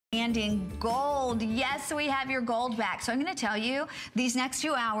And in gold, yes, we have your gold back. So I'm going to tell you, these next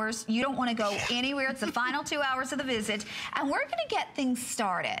 2 hours, you don't want to go anywhere. It's the final 2 hours of the visit. And we're going to get things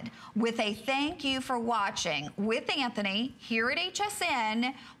started with a thank you for watching with Anthony here at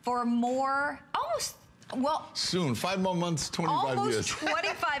HSN for more, soon, 5 more months, 25 years. Almost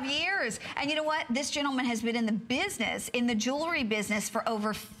 25 years. And you know what? This gentleman has been in the business, in the jewelry business for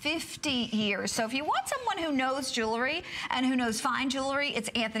over 50 years. So if you want someone who knows jewelry and who knows fine jewelry, it's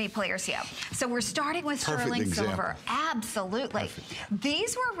Anthony Palercio. So we're starting with sterling silver. Absolutely. Perfect.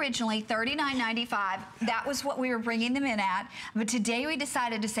 These were originally $39.95. That was what we were bringing them in at. But today we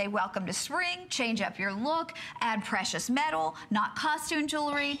decided to say welcome to spring, change up your look, add precious metal, not costume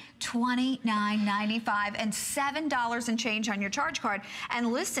jewelry, $29.95. and $7 and change on your charge card.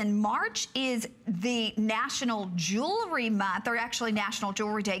 And listen, March is the National Jewelry Month, or actually National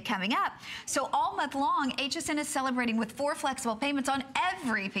Jewelry Day coming up. So all month long, HSN is celebrating with 4 flexible payments on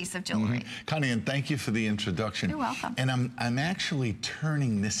every piece of jewelry. Connie, and thank you for the introduction. You're welcome. And I'm actually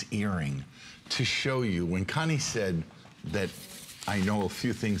turning this earring to show you. When Connie said that I know a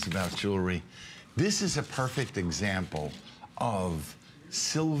few things about jewelry, this is a perfect example of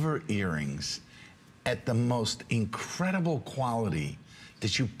silver earrings at the most incredible quality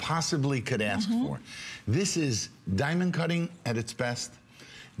that you possibly could ask for. This is diamond cutting at its best.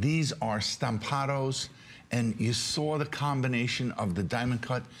 These are stampados, and you saw the combination of the diamond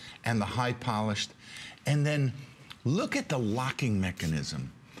cut and the high polished. And then look at the locking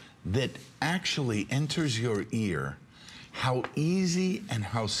mechanism that actually enters your ear, how easy and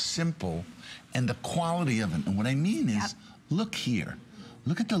how simple, and the quality of it. And what I mean is, look here.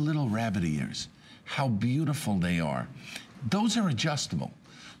 Look at the little rabbit ears. How beautiful they are. Those are adjustable.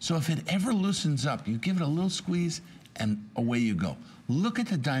 So if it ever loosens up, you give it a little squeeze and away you go. Look at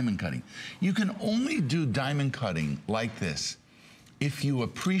the diamond cutting. You can only do diamond cutting like this if you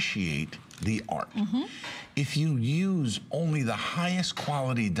appreciate the art. If you use only the highest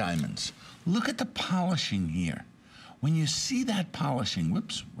quality diamonds. Look at the polishing here. When you see that polishing,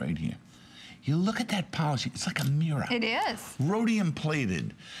 whoops, right here. You look at that polishing, it's like a mirror. It is. Rhodium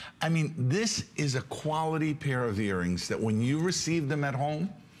plated. I mean, this is a quality pair of earrings that when you receive them at home,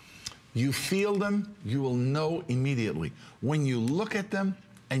 you feel them, you will know immediately. When you look at them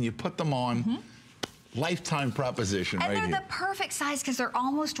and you put them on, lifetime proposition right here. And they're the perfect size because they're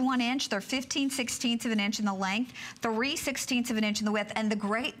almost 1 inch. They're 15/16 of an inch in the length, 3/16 of an inch in the width. And the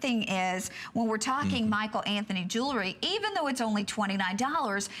great thing is, when we're talking Michael Anthony jewelry, even though it's only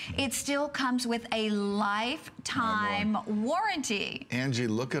 $29, it still comes with a lifetime warranty. Angie,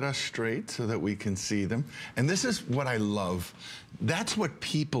 look at us straight so that we can see them. And this is what I love. That's what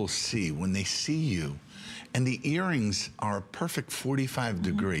people see when they see you. And the earrings are a perfect 45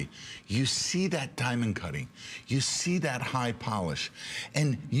 degree. You see that diamond cutting. You see that high polish.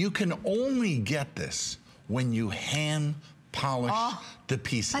 And you can only get this when you hand polish the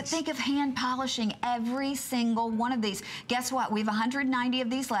pieces. But think of hand polishing every single one of these. Guess what? We have 190 of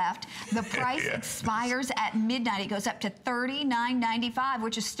these left. The price expires at midnight. It goes up to $39.95,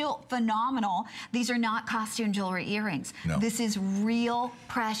 which is still phenomenal. These are not costume jewelry earrings. No. This is real,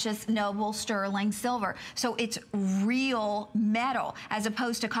 precious, noble sterling silver. So it's real metal, as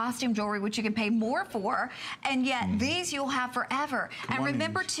opposed to costume jewelry, which you can pay more for. And yet these you'll have forever. And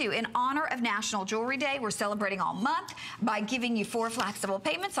remember too, in honor of National Jewelry Day, we're celebrating all month by giving you 4 flexible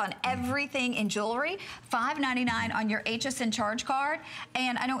payments on everything in jewelry, $5.99 on your HSN charge card.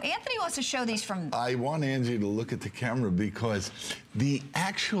 And I know Anthony wants to show these from... I want Angie to look at the camera because the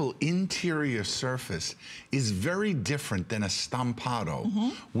actual interior surface is very different than a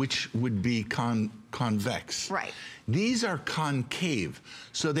stampado, which would be convex. Right. These are concave,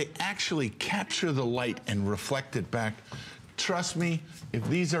 so they actually capture the light and reflect it back. Trust me, if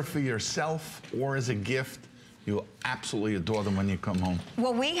these are for yourself or as a gift, you'll absolutely adore them when you come home.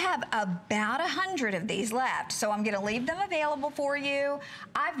 Well, we have about 100 of these left, so I'm going to leave them available for you.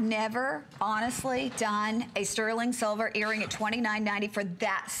 I've never, honestly, done a sterling silver earring at $29.90 for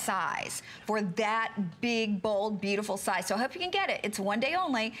that size, for that big, bold, beautiful size. So I hope you can get it. It's 1 day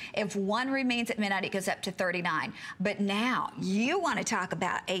only. If one remains at midnight, it goes up to $39. But now, you want to talk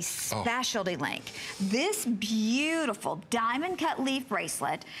about a specialty link. This beautiful diamond-cut leaf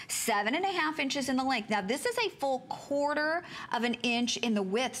bracelet, 7.5 inches in the length. Now, this is a full 1/4 of an inch in the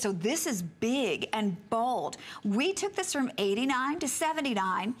width, so this is big and bold. We took this from $89 to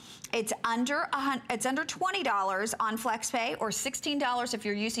 $79. It's under $20 on FlexPay, or $16 if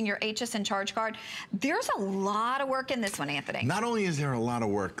you're using your HSN charge card. There's a lot of work in this one, Anthony. Not only is there a lot of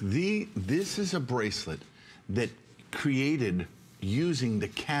work, this is a bracelet that created using the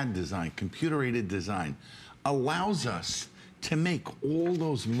CAD design, computer-aided design, allows us to make all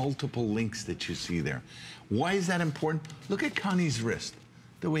those multiple links that you see there. Why is that important? Look at Connie's wrist,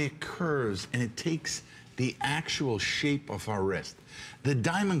 the way it curves and it takes the actual shape of our wrist. The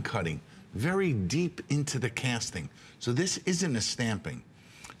diamond cutting, very deep into the casting. So this isn't a stamping.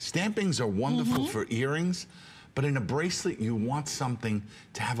 Stampings are wonderful for earrings, but in a bracelet, you want something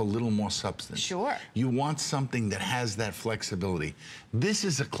to have a little more substance. Sure. You want something that has that flexibility. This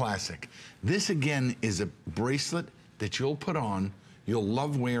is a classic. This, again, is a bracelet that you'll put on. You'll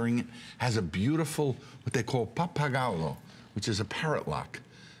love wearing it. Has a beautiful, what they call pappagallo, which is a parrot lock.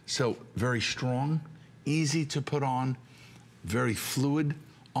 So very strong, easy to put on, very fluid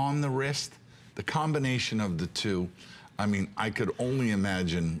on the wrist. The combination of the two, I mean, I could only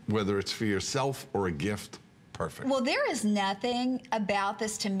imagine whether it's for yourself or a gift. Perfect. Well, there is nothing about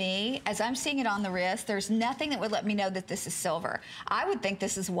this to me, as I'm seeing it on the wrist, there's nothing that would let me know that this is silver. I would think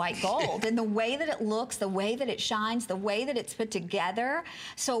this is white gold. And the way that it looks, the way that it shines, the way that it's put together.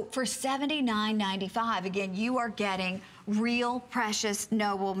 So for $79.95, again, you are getting real precious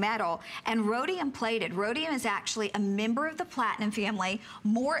noble metal. And rhodium plated. Rhodium is actually a member of the platinum family,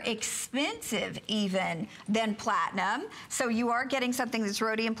 more expensive even than platinum. So you are getting something that's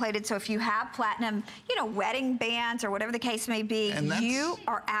rhodium plated. So if you have platinum, you know, wedding bands or whatever the case may be, you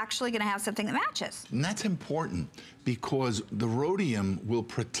are actually going to have something that matches. And that's important because the rhodium will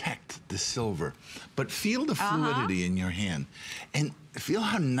protect the silver. But feel the fluidity in your hand and feel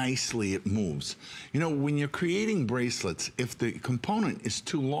how nicely it moves. You know, when you're creating bracelets, if the component is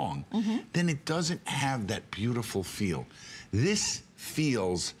too long, then it doesn't have that beautiful feel. This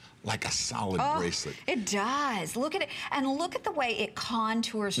feels like a solid bracelet. It does. Look at it. And look at the way it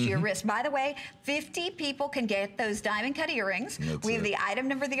contours to your wrist. By the way, 50 people can get those diamond cut earrings. We have the item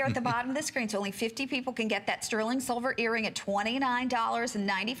number there at the bottom of the screen. So only 50 people can get that sterling silver earring at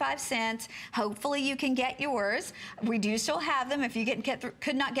 $29.95. Hopefully you can get yours. We do still have them if you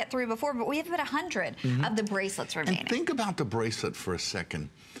could not get through before, but we have about 100 of the bracelets remaining. And think about the bracelet for a second.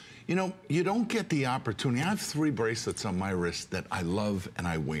 You know, you don't get the opportunity. I have 3 bracelets on my wrist that I love and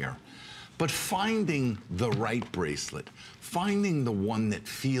I wear. But finding the right bracelet, finding the one that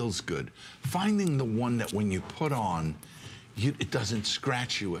feels good, finding the one that when you put on, it doesn't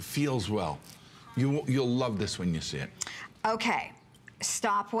scratch you, it feels well. You'll love this when you see it. Okay.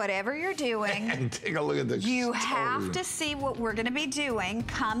 Stop whatever you're doing. And take a look at this. You have to see what we're going to be doing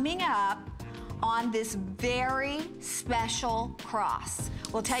coming up on this very special cross.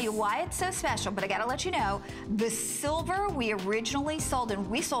 We'll tell you why it's so special, but I gotta let you know, the silver we originally sold, and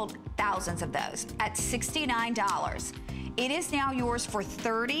we sold thousands of those, at $69. It is now yours for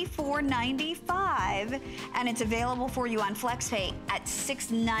 $34.95, and it's available for you on FlexPay at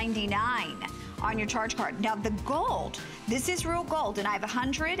 $6.99 on your charge card. Now the gold, this is real gold, and I have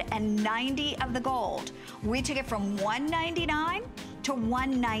 190 of the gold. We took it from $199 to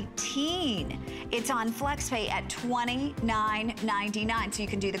 $119. It's on FlexPay at $29.99. So you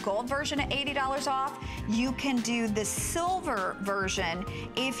can do the gold version at $80 off. You can do the silver version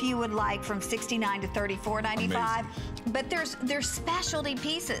if you would like from $69 to $34.95. But there's specialty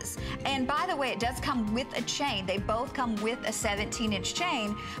pieces. And by the way, it does come with a chain. They both come with a 17-inch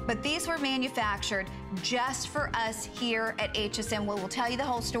chain, but these were manufactured just for us here at HSN. We'll tell you the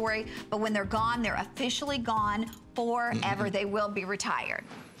whole story, but when they're gone, they're officially gone forever. They will be retired.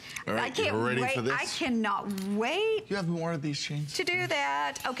 All right, I can't ready wait. for this? I cannot wait. You have more of these chains? To do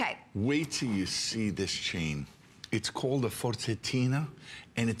that. Okay. Wait till you see this chain. It's called a forzettina,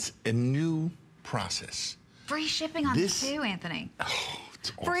 and it's a new process. Free shipping on this too, Anthony. Oh,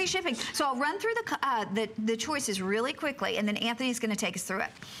 it's awesome. Free shipping. So I'll run through the choices really quickly, and then Anthony's going to take us through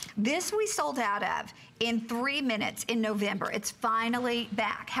it. This we sold out of in 3 minutes in November. It's finally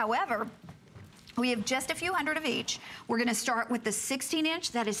back. However, we have just a few hundred of each. We're going to start with the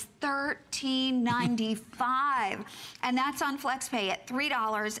 16-inch. That is $13.95, and that's on FlexPay at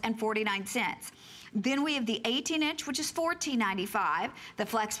 $3.49. Then we have the 18-inch, which is $14.95. The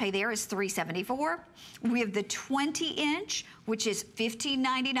FlexPay there is $3.74. We have the 20-inch, which is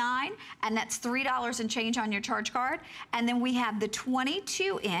 $15.99, and that's $3 and change on your charge card. And then we have the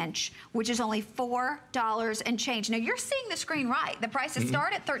 22-inch, which is only $4 and change. Now you're seeing the screen right. The prices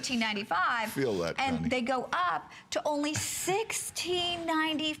start at $13.95. Feel that, and Connie. they go up to only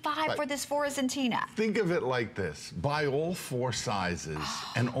 $16.95 for this Forzettina. Think of it like this. Buy all 4 sizes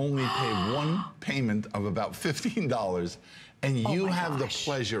and only pay one payment of about $15, and you have the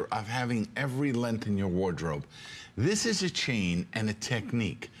pleasure of having every length in your wardrobe. This is a chain and a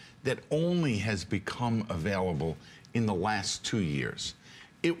technique that only has become available in the last 2 years.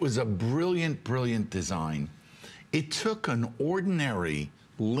 It was a brilliant, brilliant design. It took an ordinary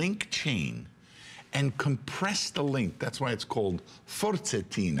link chain and compressed the link. That's why it's called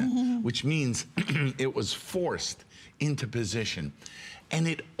forzettina, which means it was forced into position. And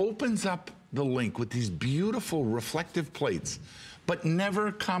it opens up the link with these beautiful reflective plates, but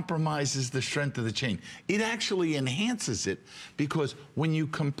never compromises the strength of the chain. It actually enhances it, because when you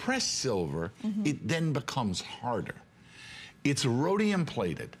compress silver, it then becomes harder. It's rhodium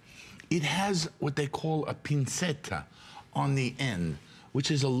plated. It has what they call a pincetta on the end, which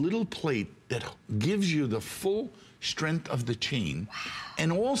is a little plate that gives you the full strength of the chain,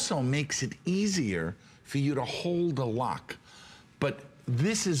 and also makes it easier for you to hold the lock. But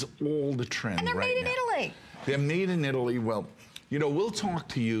this is all the trend right now. And they're made in Italy. They're made in Italy. Well, you know, we'll talk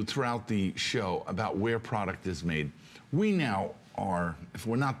to you throughout the show about where product is made. We now are, if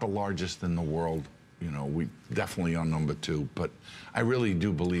we're not the largest in the world, you know, we definitely are number 2, but I really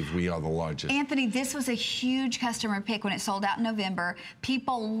do believe we are the largest. Anthony, this was a huge customer pick when it sold out in November.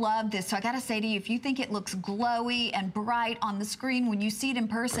 People love this. So I got to say to you, if you think it looks glowy and bright on the screen when you see it in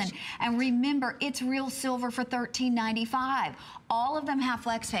person, and remember, it's real silver for $13.95. All of them have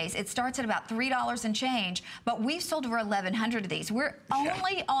flex pays. It starts at about $3 and change, but we've sold over 1,100 of these. We're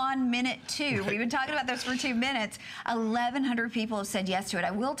only on minute 2. We've been talking about this for 2 minutes. 1,100 people have said yes to it.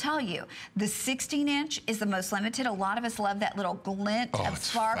 I will tell you, the 16-inch is the most limited. A lot of us love that little glint of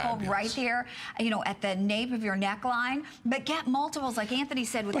sparkle right there, you know, at the nape of your neckline. But get multiples, like Anthony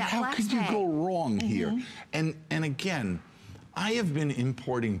said, with that flex pay. But how could you go wrong here? And again, I have been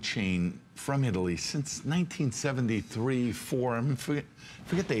importing chain from Italy since 1973, 4. I mean, forget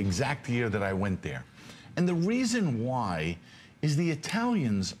the exact year that I went there. And the reason why is the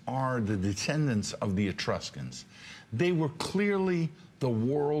Italians are the descendants of the Etruscans. They were clearly the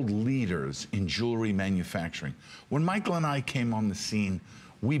world leaders in jewelry manufacturing. When Michael and I came on the scene,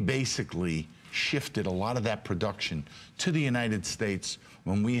 we basically shifted a lot of that production to the United States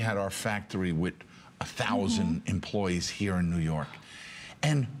when we had our factory with 1,000 employees here in New York.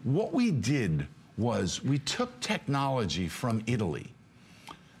 And what we did was we took technology from Italy.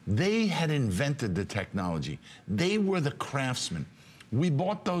 They had invented the technology. They were the craftsmen. We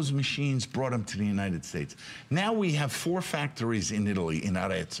bought those machines, brought them to the United States. Now we have 4 factories in Italy, in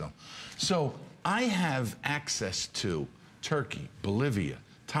Arezzo. So I have access to Turkey, Bolivia,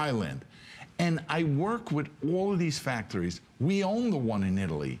 Thailand, and I work with all of these factories. We own the one in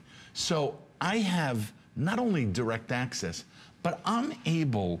Italy. So I have not only direct access, but I'm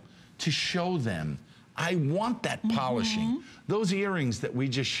able to show them, I want that polishing. Those earrings that we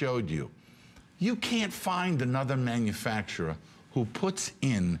just showed you, you can't find another manufacturer who puts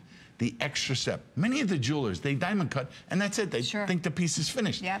in the extra step. Many of the jewelers, they diamond cut, and that's it. They think the piece is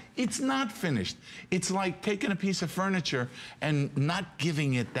finished. It's not finished. It's like taking a piece of furniture and not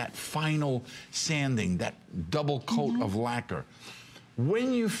giving it that final sanding, that double coat of lacquer.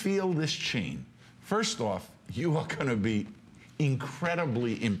 When you feel this chain, first off, you are going to be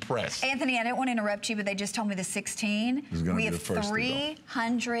incredibly impressed. Anthony, I don't want to interrupt you, but they just told me the 16. We have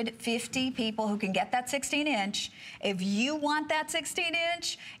 350 people who can get that 16-inch. If you want that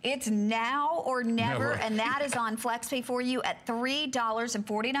 16-inch, it's now or never, and that is on FlexPay for you at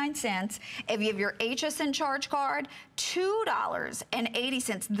 $3.49. If you have your HSN charge card,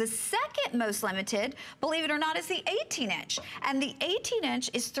 $2.80. The second most limited, believe it or not, is the 18-inch. And the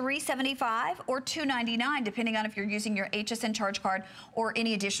 18-inch is $3.75 or $2.99, depending on if you're using your HSN charge card or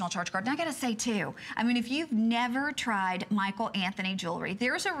any additional charge card. And I gotta say too, I mean, if you've never tried Michael Anthony jewelry,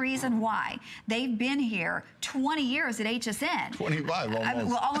 there's a reason why. They've been here 20 years at HSN. 25, almost. I mean,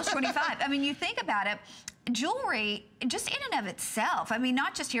 well, almost 25. I mean, you think about it, jewelry, just in and of itself, I mean,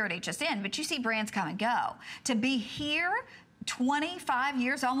 not just here at HSN, but you see brands come and go. To be here 25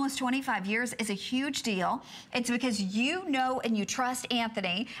 years, almost 25 years, is a huge deal. It's because you know and you trust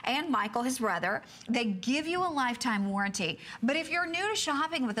Anthony and Michael, his brother. They give you a lifetime warranty. But if you're new to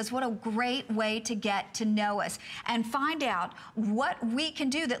shopping with us, what a great way to get to know us and find out what we can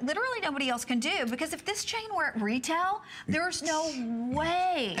do that literally nobody else can do. Because if this chain were at retail, there's no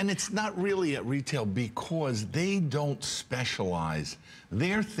way. And it's not really at retail because they don't specialize.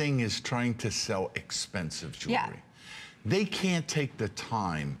 Their thing is trying to sell expensive jewelry. They can't take the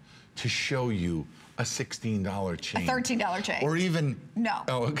time to show you a $16 chain. A $13 chain. Or even, no.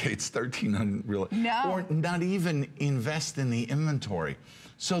 Oh, okay, it's $1,300 really. No. Or not even invest in the inventory.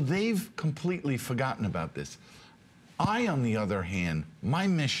 So they've completely forgotten about this. I, on the other hand, my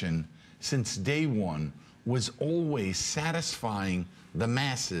mission since day one was always satisfying the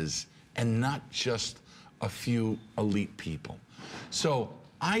masses and not just a few elite people. So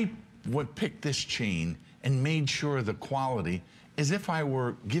I would pick this chain and made sure the quality as if I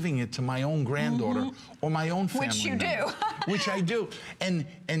were giving it to my own granddaughter or my own family Which you member. do. Which I do. And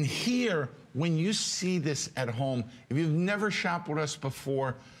here, when you see this at home, if you've never shopped with us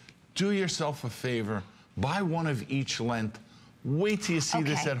before, do yourself a favor, buy one of each length. Wait till you see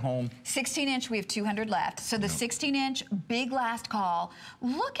this at home. 16-inch, we have 200 left. So the 16-inch, big last call.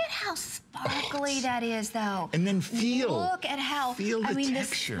 Look at how sparkly that is, though. And then feel. Look at how, feel the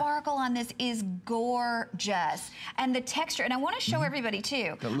texture. The sparkle on this is gorgeous. And the texture, and I want to show everybody,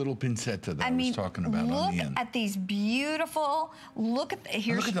 too. That little pincetta that I was talking about on the end. Look at these beautiful, look at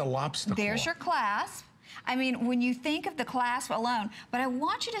the lobster There's your clasp. I mean, when you think of the clasp alone, but I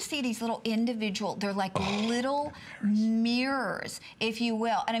want you to see these little individual, they're like little mirrors, if you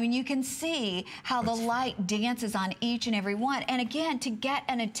will. And I mean, you can see how the light dances on each and every one. And again, to get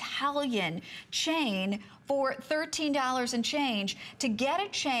an Italian chain for $13 and change, to get a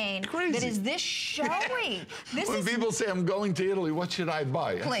chain that is this showy. When people say, I'm going to Italy, what should I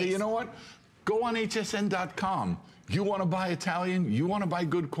buy? I say, you know what? Go on hsn.com. You want to buy Italian, you want to buy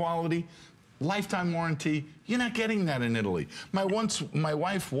good quality, lifetime warranty, you're not getting that in Italy. My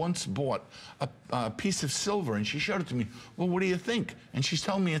wife once bought a piece of silver and she showed it to me. Well, what do you think? And she's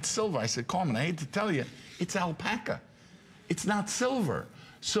telling me it's silver. I said, Carmen, I hate to tell you, it's alpaca. It's not silver.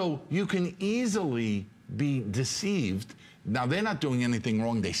 So you can easily be deceived. Now, they're not doing anything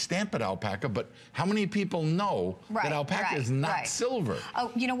wrong. They stamp it alpaca, but how many people know that alpaca is not silver?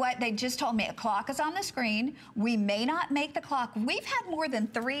 Oh, you know what? They just told me a clock is on the screen. We may not make the clock. We've had more than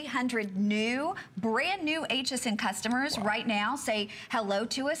 300 brand new HSN customers right now say hello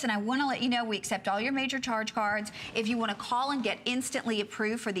to us, and I want to let you know we accept all your major charge cards. If you want to call and get instantly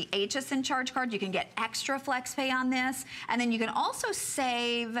approved for the HSN charge card, you can get extra flex pay on this, and then you can also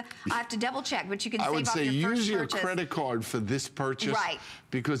save, I have to double check, but you can save off your first purchase. I would say use your credit card for this purchase,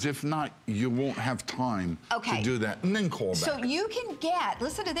 because if not, you won't have time to do that, and then call back. So you can get,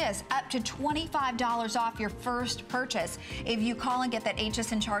 listen to this, up to $25 off your first purchase if you call and get that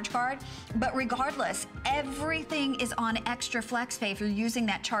HSN charge card. But regardless, everything is on extra flex pay if you're using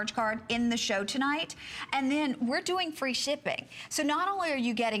that charge card in the show tonight. And then we're doing free shipping. So not only are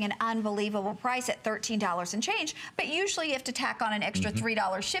you getting an unbelievable price at $13 and change, but usually you have to tack on an extra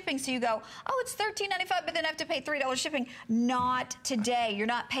 $3 shipping. So you go, oh, it's $13.95, but then I have to pay $3 shipping. Not today. You're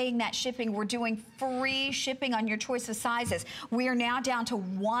not paying that shipping. We're doing free shipping on your choice of sizes. We are now down to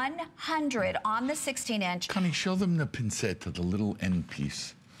 100 on the 16-inch. Connie, show them the pincetta, the little end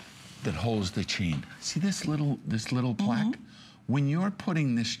piece that holds the chain. See this little plaque? When you're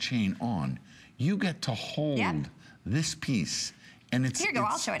putting this chain on, you get to hold this piece, and it's,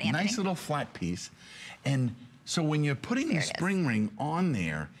 I'll show it, Anthony. Nice little flat piece. And so when you're putting the spring ring on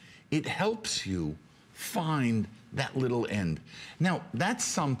there, it helps you find that little end. Now, that's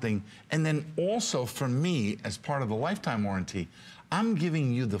something, and then also for me, as part of the lifetime warranty, I'm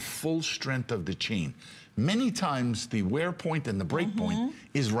giving you the full strength of the chain. Many times the wear point and the break point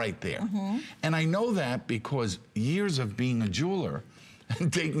is right there. And I know that because years of being a jeweler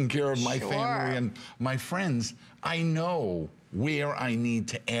and taking care of my family and my friends, I know where I need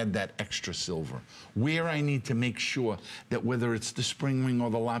to add that extra silver, where I need to make sure that whether it's the spring ring or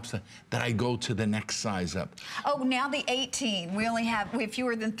the lobster, that I go to the next size up. Oh, now the 18. We have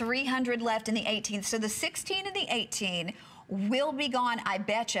fewer than 300 left in the 18. So the 16 and the 18 will be gone, I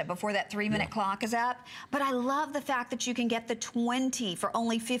betcha, before that 3-minute clock is up. But I love the fact that you can get the 20 for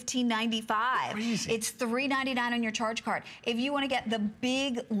only $15.95. Crazy. It's $3.99 on your charge card. If you want to get the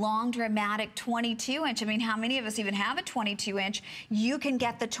big, long, dramatic 22-inch, I mean, how many of us even have a 22-inch? You can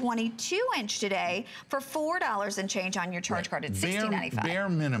get the 22-inch today for $4 and change on your charge card at $16.95. Bare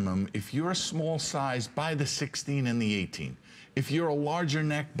minimum, if you're a small size, buy the 16 and the 18. If you're a larger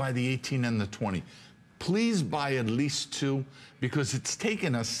neck, buy the 18 and the 20. Please buy at least 2, because it's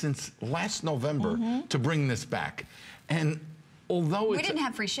taken us since last November to bring this back. And although we didn't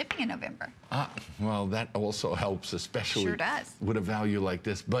have free shipping in November. Well, that also helps, especially with a value like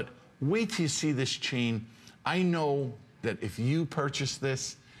this. But wait till you see this chain. I know that if you purchase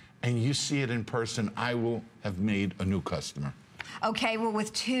this and you see it in person, I will have made a new customer. Okay, well,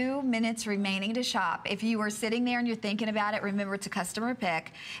 with 2 minutes remaining to shop, if you are sitting there and you're thinking about it, remember it's a customer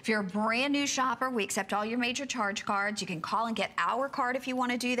pick. If you're a brand new shopper, we accept all your major charge cards. You can call and get our card if you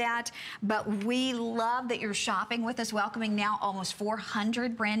want to do that. But we love that you're shopping with us, welcoming now almost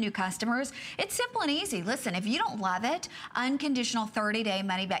 400 brand new customers. It's simple and easy. Listen, if you don't love it, unconditional 30-day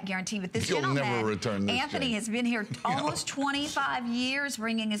money-back guarantee. But this gentleman, never return this Anthony, has been here almost 25 years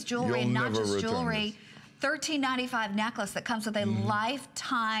bringing his jewelry, and not just jewelry. $13.95 necklace that comes with a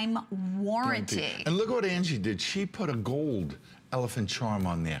lifetime warranty. And look what Angie did. She put a gold elephant charm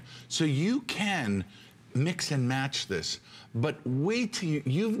on there. So you can mix and match this, but wait till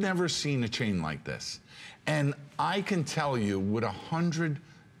you've never seen a chain like this. And I can tell you with 100%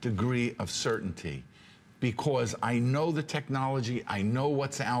 of certainty, because I know the technology, I know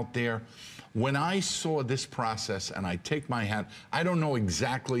what's out there. When I saw this process, and I take my hat, I don't know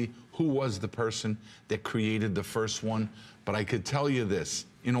exactly who was the person that created the first one, but I could tell you this,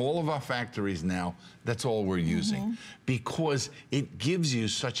 in all of our factories now, that's all we're using, because it gives you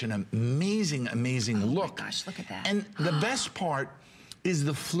such an amazing, amazing look. Oh my gosh, look at that. And the best part is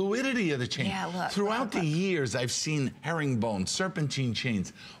the fluidity of the chain. Yeah, look, Throughout the years, I've seen herringbone, serpentine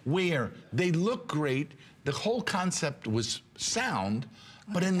chains, where they look great, the whole concept was sound,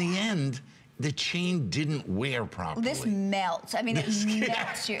 but in the end, the chain didn't wear properly. This melts. I mean, it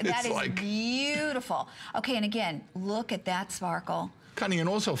melts you. That is like beautiful. Okay, and again, look at that sparkle. Connie, and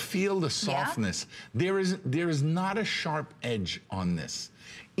also feel the softness. Yeah. There is not a sharp edge on this.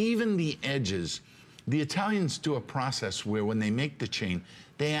 Even the edges, the Italians do a process where when they make the chain,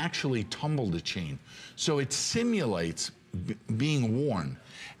 they actually tumble the chain. So it simulates being worn.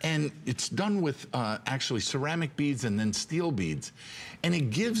 And it's done with actually ceramic beads and then steel beads. And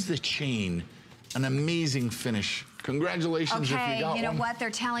it gives the chain an amazing finish. Congratulations if you got one. You know what?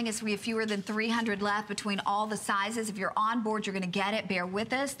 They're telling us we have fewer than 300 left between all the sizes. If you're on board, you're going to get it. Bear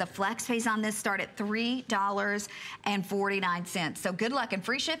with us. The flex pays on this start at $3.49. So good luck and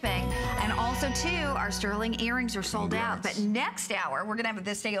free shipping. And also, too, our sterling earrings are sold out. But next hour, we're going to have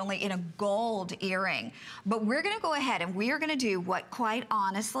this day only in a gold earring. But we're going to go ahead and we are going to do what, quite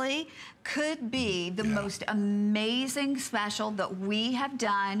honestly, could be the most amazing special that we have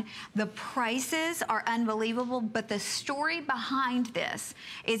done. The prices are unbelievable, but the story behind this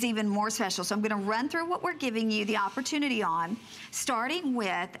is even more special. So I'm going to run through what we're giving you the opportunity on, starting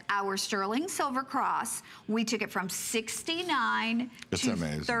with our sterling silver cross. We took it from $69 to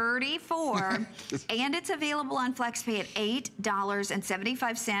 $34, and it's available on FlexPay at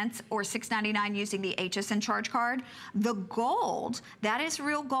 $8.75 or $6.99 using the HSN charge card. The gold, that is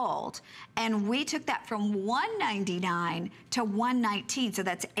real gold. And we took that from $199 to $119, so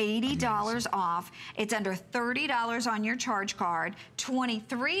that's $80 off. It's under $30 on your charge card,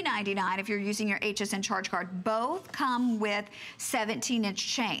 $23.99 if you're using your HSN charge card. Both come with 17-inch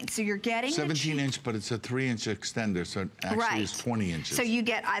chains, so you're getting 17-inch, but it's a 3-inch extender, so it actually is 20 inches. So you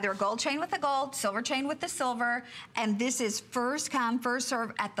get either a gold chain with the gold, silver chain with the silver, and this is first come, first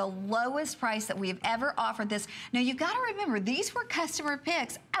serve at the lowest price that we have ever offered this. Now you've got to remember, these were customer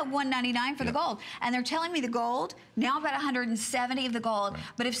picks at $199 for the gold, and they're telling me the gold, now about 170 of the gold,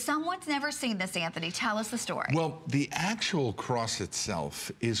 but if someone's never seen this, Anthony, tell us the story. Well, the actual cross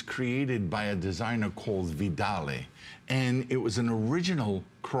itself is created by a designer called Vidale, and it was an original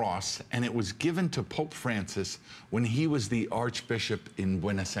cross, and it was given to Pope Francis when he was the Archbishop in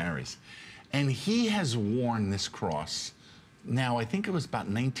Buenos Aires. And he has worn this cross now, I think it was about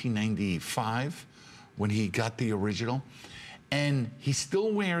 1995 when he got the original, and he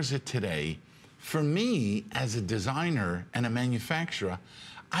still wears it today. For me, as a designer and a manufacturer,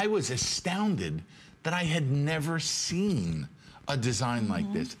 I was astounded that I had never seen a design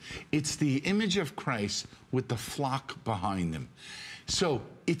like this. It's the image of Christ with the flock behind him. So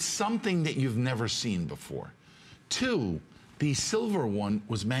it's something that you've never seen before. Two, the silver one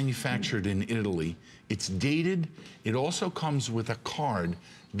was manufactured in Italy. It's dated. It also comes with a card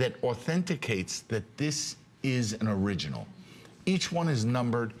that authenticates that this is an original. Each one is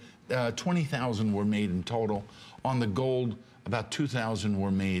numbered. 20,000 were made in total. On the gold, about 2,000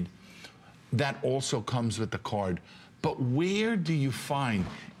 were made. That also comes with the card. But where do you find,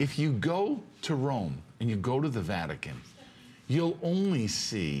 if you go to Rome and you go to the Vatican, you'll only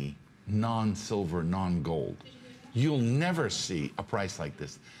see non-silver, non-gold. You'll never see a price like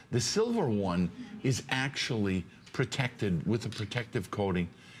this. The silver one is actually protected with a protective coating.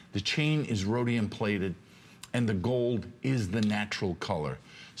 The chain is rhodium plated, and the gold is the natural color.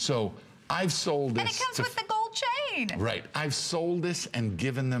 So I've sold this. And it comes with the gold chain. Right. I've sold this and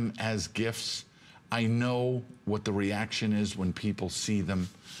given them as gifts. I know what the reaction is when people see them.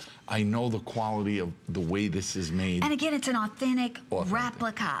 I know the quality of the way this is made. And again, it's an authentic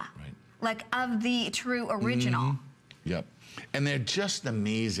replica, like of the true original. Yep. And they're just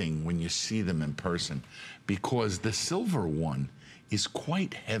amazing when you see them in person, because the silver one is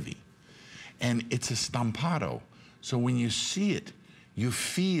quite heavy, and it's a stampato. So when you see it, you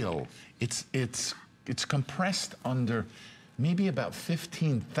feel it's compressed under maybe about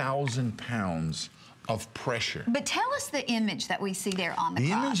 15,000 pounds of pressure. But tell us the image that we see there on the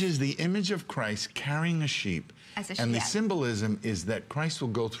cross. The image is the image of Christ carrying a sheep. And the symbolism is that Christ will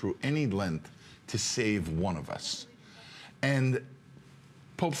go through any length to save one of us. And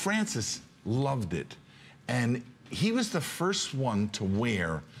Pope Francis loved it. And he was the first one to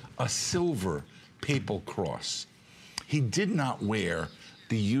wear a silver papal cross. He did not wear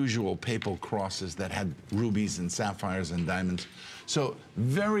the usual papal crosses that had rubies and sapphires and diamonds. So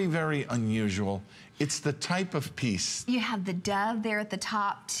very, very unusual. It's the type of piece. You have the dove there at the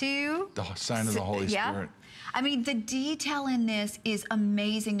top too. The sign of the Holy Spirit. I mean, the detail in this is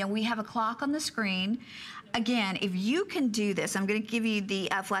amazing. Now, we have a clock on the screen. Again, if you can do this, I'm going to give you the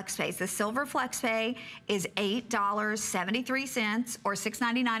FlexPay. The silver FlexPay is $8.73 or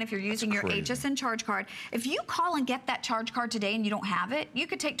 $6.99 if you're using your HSN charge card. If you call and get that charge card today and you don't have it, you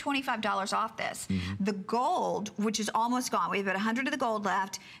could take $25 off this. The gold, which is almost gone, we have about 100 of the gold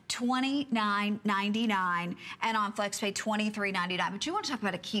left, $29.99, and on FlexPay, $23.99. But you want to talk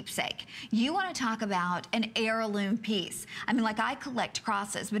about a keepsake. You want to talk about an heirloom piece. I mean, like, I collect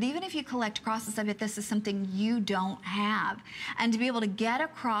crosses, but even if you collect crosses, I bet this is something you don't have. And to be able to get a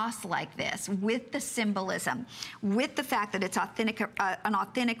cross like this with the symbolism, with the fact that it's authentic, an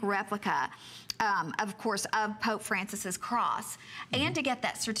authentic replica, of course, of Pope Francis's cross, and to get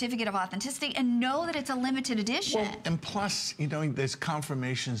that certificate of authenticity and know that it's a limited edition. Well, and plus, you know, there's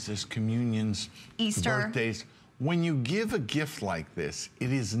confirmations, there's communions, Easter, birthdays. When you give a gift like this,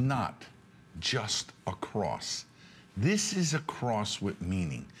 it is not just a cross. This is a cross with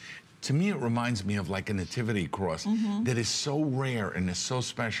meaning. To me, it reminds me of like a nativity cross that is so rare and is so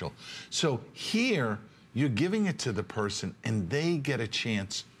special. So here, you're giving it to the person and they get a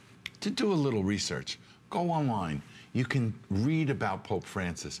chance to do a little research. Go online. You can read about Pope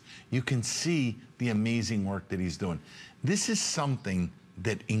Francis. You can see the amazing work that he's doing. This is something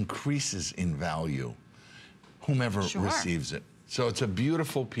that increases in value, whomever receives it. So it's a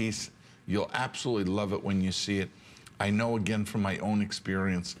beautiful piece. You'll absolutely love it when you see it. I know, again, from my own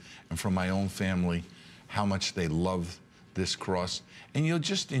experience and from my own family, how much they love this cross. And you'll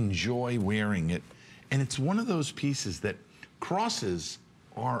just enjoy wearing it. And it's one of those pieces that crosses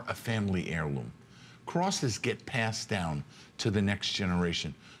are a family heirloom. Crosses get passed down to the next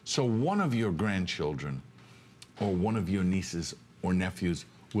generation. So one of your grandchildren or one of your nieces or nephews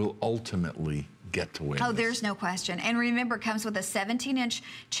will ultimately get to wear this. There's no question. And remember, it comes with a 17-inch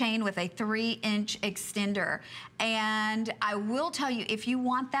chain with a 3-inch extender. And I will tell you, if you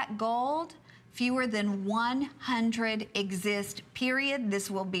want that gold, fewer than 100 exist, period.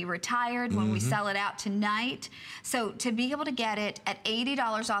 This will be retired when we sell it out tonight. So to be able to get it at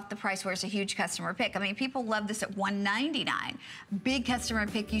 $80 off the price, where it's a huge customer pick. I mean, people love this at $199. Big customer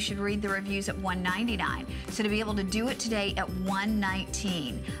pick, you should read the reviews at $199. So to be able to do it today at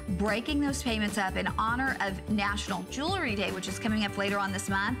 $119, breaking those payments up in honor of National Jewelry Day, which is coming up later on this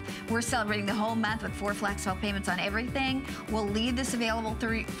month. We're celebrating the whole month with 4 flexible payments on everything. We'll leave this available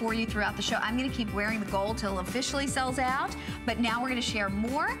for you throughout the show. I'm going to keep wearing the gold till it officially sells out, but now we're going to share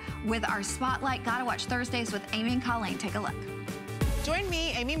more with our Spotlight Gotta Watch Thursdays with Amy and Colleen. Take a look. Join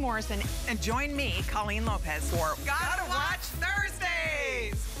me, Amy Morrison, and join me, Colleen Lopez, for Gotta Watch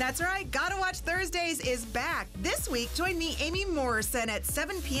Thursdays! That's right, Gotta Watch Thursdays is back. This week, join me, Amy Morrison, at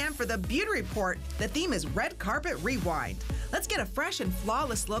 7 p.m. for the Beauty Report. The theme is Red Carpet Rewind. Let's get a fresh and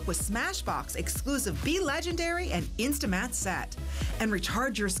flawless look with Smashbox exclusive Be Legendary and Instamat set. And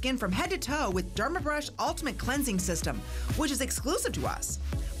recharge your skin from head to toe with Dermabrush Ultimate Cleansing System, which is exclusive to us.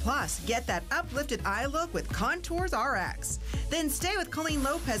 Plus, get that uplifted eye look with Contours RX. Then stay with Colleen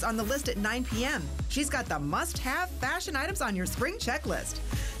Lopez on the list at 9 p.m. She's got the must-have fashion items on your spring checklist.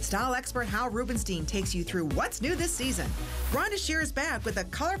 Style expert Hal Rubenstein takes you through what's new this season. Rhonda Shear's back with a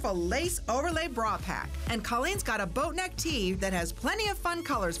colorful lace overlay bra pack. And Colleen's got a boat neck tee that has plenty of fun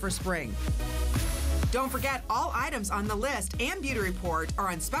colors for spring. Don't forget, all items on the list and Beauty Report are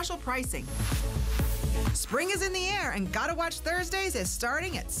on special pricing. Spring is in the air, and Gotta Watch Thursdays is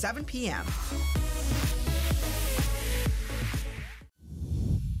starting at 7 p.m.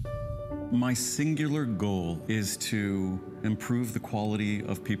 My singular goal is to improve the quality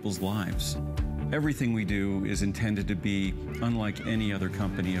of people's lives. Everything we do is intended to be unlike any other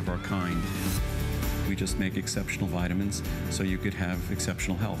company of our kind. We just make exceptional vitamins so you could have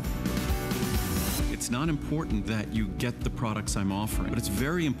exceptional health. It's not important that you get the products I'm offering, but it's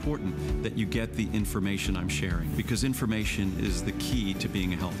very important that you get the information I'm sharing, because information is the key to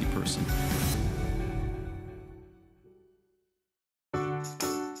being a healthy person.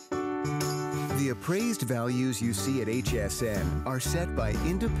 The appraised values you see at HSN are set by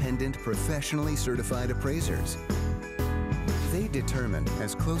independent, professionally certified appraisers. They determine,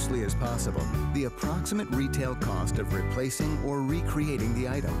 as closely as possible, the approximate retail cost of replacing or recreating the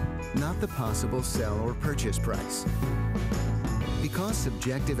item, not the possible sell or purchase price. Because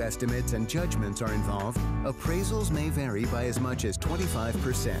subjective estimates and judgments are involved, appraisals may vary by as much as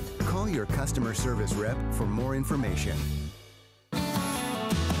 25%. Call your customer service rep for more information.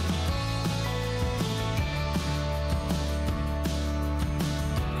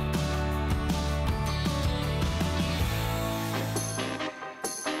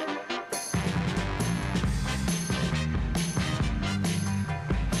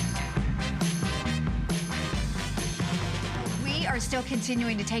 Still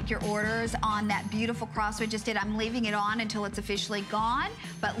continuing to take your orders on that beautiful cross we just did. I'm leaving it on until it's officially gone,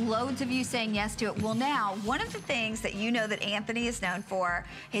 but loads of you saying yes to it. Well, now, one of the things that you know that Anthony is known for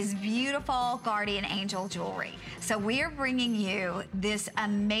is beautiful guardian angel jewelry. So we are bringing you this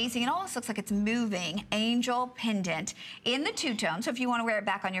amazing, it almost looks like it's moving, angel pendant in the two-tone. So if you want to wear it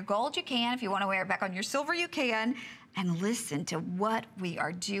back on your gold, you can. If you want to wear it back on your silver, you can. And listen to what we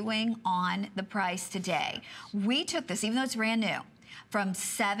are doing on the price today. We took this, even though it's brand new, from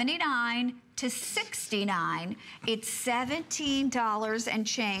 $79 to $69. It's $17 and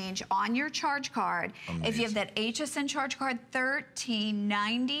change on your charge card. Amazing. If you have that HSN charge card,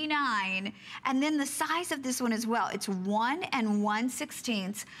 $13.99. And then the size of this one as well. It's 1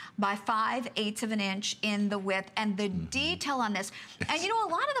 1/16 by 5/8 of an inch in the width. And the detail on this. And you know,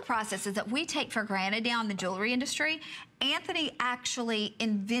 a lot of the processes that we take for granted now in the jewelry industry, Anthony actually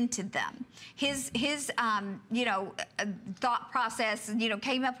invented them. His you know, thought process, you know,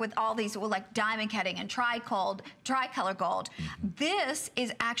 came up with all these, well, like diamond cutting and tricolor gold. This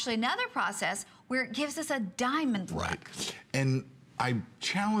is actually another process where it gives us a diamond look. Right. And I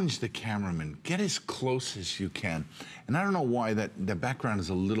challenge the cameraman, get as close as you can. And I don't know why the background is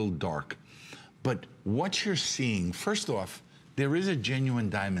a little dark, but what you're seeing, first off, there is a genuine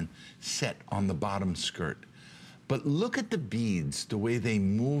diamond set on the bottom skirt. But look at the beads, the way they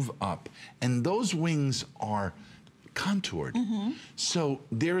move up. And those wings are contoured. So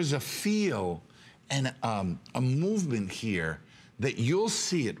there is a feel and a movement here that you'll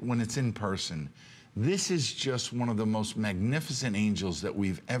see it when it's in person. This is just one of the most magnificent angels that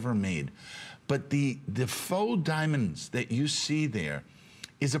we've ever made. But the faux diamonds that you see there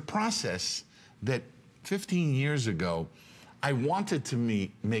is a process that 15 years ago, I wanted to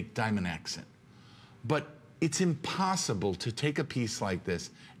make diamond accent. But it's impossible to take a piece like this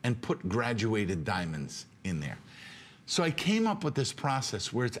and put graduated diamonds in there. So I came up with this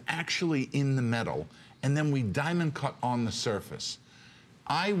process where it's actually in the metal, and then we diamond cut on the surface.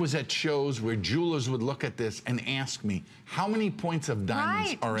 I was at shows where jewelers would look at this and ask me, how many points of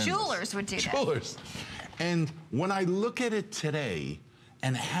diamonds are in this? Jewelers would do that. Jewelers. And when I look at it today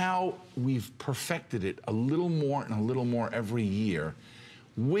and how we've perfected it a little more and a little more every year,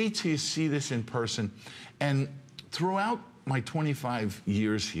 wait till you see this in person. And throughout my 25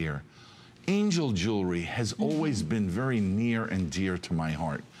 years here, angel jewelry has always been very near and dear to my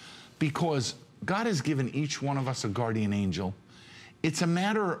heart because God has given each one of us a guardian angel. It's a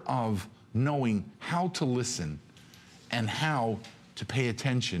matter of knowing how to listen and how to pay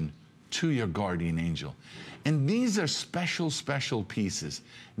attention to your guardian angel. And these are special, special pieces.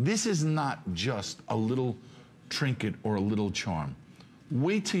 This is not just a little trinket or a little charm.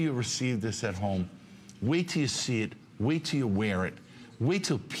 Wait till you receive this at home. Wait till you see it. Wait till you wear it. Wait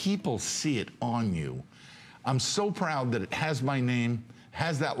till people see it on you. I'm so proud that it has my name,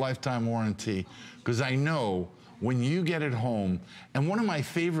 has that lifetime warranty, because I know when you get it home, and one of my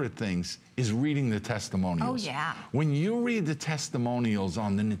favorite things is reading the testimonials. Oh, yeah. When you read the testimonials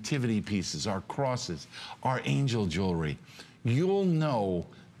on the nativity pieces, our crosses, our angel jewelry, you'll know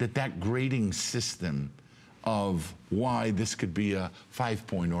that that grading system of why this could be a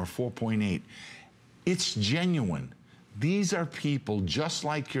 5 or 4.8, it's genuine. These are people just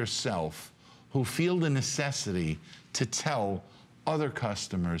like yourself who feel the necessity to tell other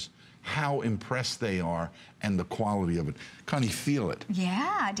customers how impressed they are and the quality of it. Connie, feel it.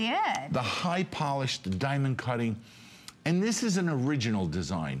 Yeah, I did. The high polished diamond cutting. And this is an original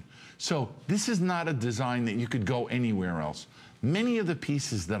design. So this is not a design that you could go anywhere else. Many of the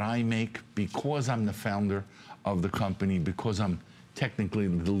pieces that I make, because I'm the founder of the company, because I'm technically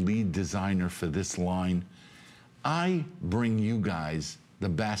the lead designer for this line, I bring you guys the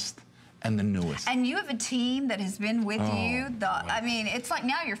best and the newest. And you have a team that has been with you. I mean, it's like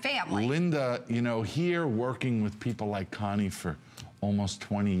now you're family. Linda, you know, here working with people like Connie for almost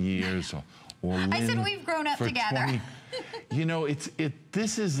 20 years, or Lynn I said we've grown up for together. 20, you know,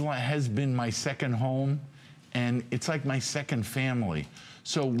 this has been my second home, and it's like my second family.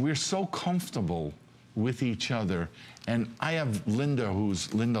 So we're so comfortable with each other. And I have Linda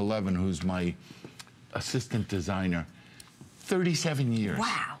Levin, who's my assistant designer, 37 years.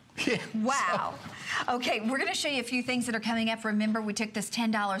 Wow. Yeah, Wow. Okay, we're going to show you a few things that are coming up. Remember, we took this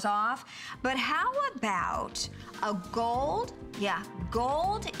 $10 off. But how about a gold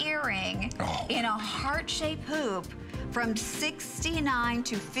earring in a heart-shaped hoop from $69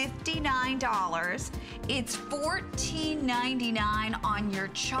 to $59. It's $14.99 on your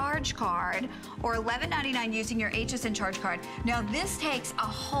charge card or $11.99 using your HSN charge card. Now this takes a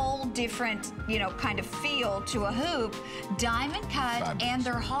whole different, kind of feel to a hoop. Diamond cut. Fabulous. And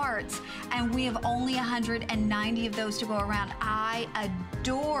they're hearts. And we have only 190 of those to go around. I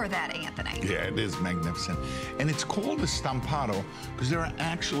adore that, Anthony. Yeah, it is magnificent. And it's called a stampado because there are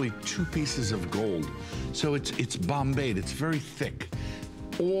actually 2 pieces of gold. So it's Bombay. It's very thick,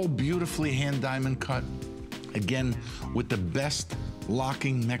 all beautifully hand diamond cut. Again, with the best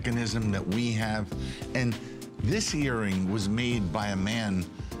locking mechanism that we have. And this earring was made by a man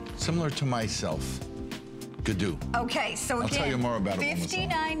similar to myself, Gadoo. Okay, so again, I'll tell you more about it.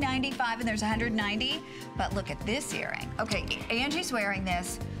 $59.95 and there's 190. But look at this earring. Okay, Angie's wearing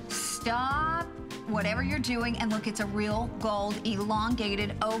this. Stop whatever you're doing and look, it's a real gold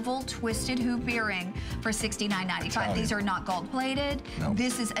elongated oval twisted hoop earring for $69.95. These are not gold plated. Nope.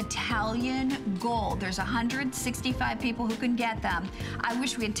 This is Italian gold. There's 165 people who can get them. I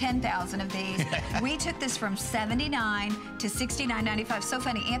wish we had 10,000 of these. We took this from $79 to $69.95. So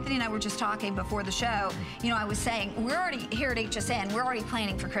funny. Anthony and I were just talking before the show. I was saying, we're already here at HSN, we're already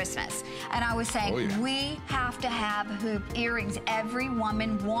planning for Christmas. And I was saying, we have to have hoop earrings. Every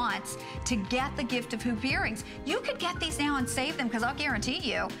woman wants to get the gift of hoop earrings. You could get these now and save them because I'll guarantee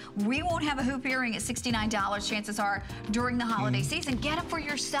you, we won't have a hoop earring at $69, chances are, during the holiday season. Get them for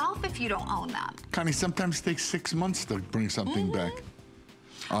yourself if you don't own them. Connie, sometimes it takes 6 months to bring something back.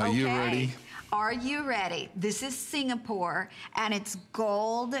 Are you ready? Are you ready? This is Singapore, and it's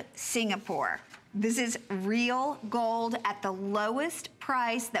gold Singapore. This is real gold at the lowest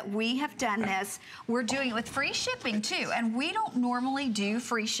price that we have done this. We're doing it with free shipping too, and we don't normally do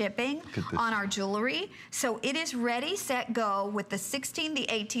free shipping on our jewelry. So it is ready, set, go with the 16, the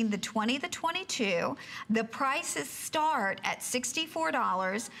 18, the 20, the 22. The prices start at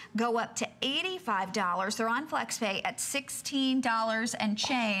 $64, go up to $85. They're on FlexPay at $16 and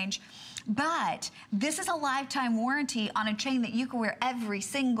change. But this is a lifetime warranty on a chain that you can wear every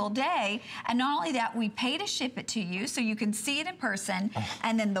single day. And not only that, we pay to ship it to you so you can see it in person.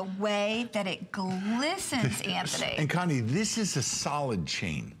 And then the way that it glistens, Anthony. And Connie, this is a solid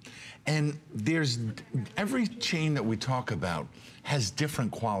chain. And every chain that we talk about has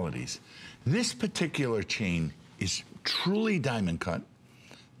different qualities. This particular chain is truly diamond cut.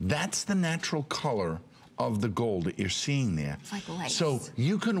 That's the natural color of the gold that you're seeing there. It's like lace. So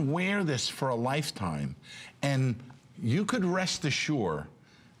you can wear this for a lifetime, and you could rest assured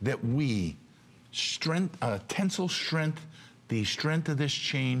that tensile strength, the strength of this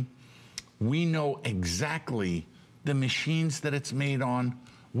chain, we know exactly the machines that it's made on.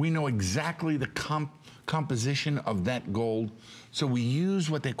 We know exactly the composition of that gold. So we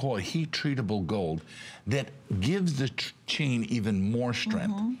use what they call a heat-treatable gold that gives the chain even more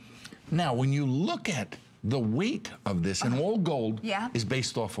strength. Now, when you look at the weight of this, and all gold is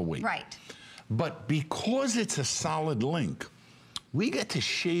based off of weight. Right. But because it's a solid link, we get to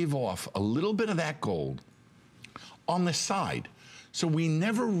shave off a little bit of that gold on the side. So we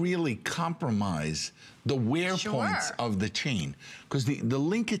never really compromise the wear points of the chain, because the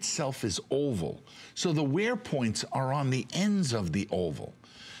link itself is oval. So the wear points are on the ends of the oval.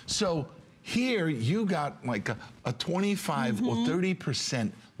 So here you got like a 25 or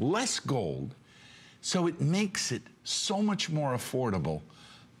 30% less gold. So it makes it so much more affordable.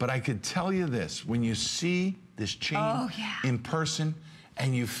 But I could tell you this, when you see this chain in person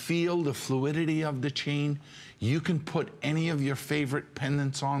and you feel the fluidity of the chain, you can put any of your favorite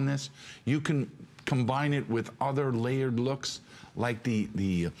pendants on this. You can combine it with other layered looks like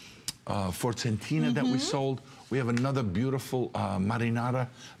the Forcentina that we sold. We have another beautiful Marinara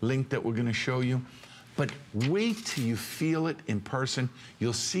link that we're gonna show you. But wait till you feel it in person.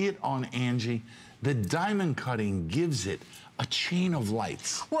 You'll see it on Angie. The diamond cutting gives it a chain of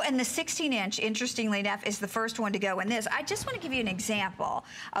lights. Well, and the 16-inch, interestingly enough, is the first one to go in this. I just want to give you an example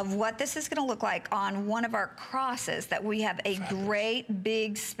of what this is going to look like on one of our crosses that we have a great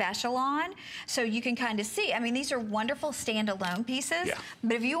big special on. So you can kind of see. I mean, these are wonderful standalone pieces.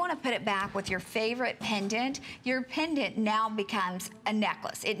 But if you want to put it back with your favorite pendant, your pendant now becomes a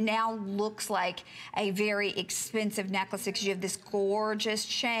necklace. It now looks like a very expensive necklace because you have this gorgeous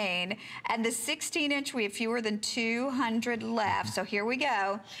chain. And the 16-inch, we have fewer than 200 left. So here we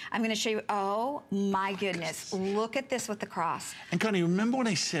go. I'm going to show you. Oh my goodness. Look at this with the cross. And Connie, remember what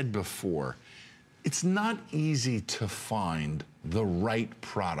I said before? It's not easy to find the right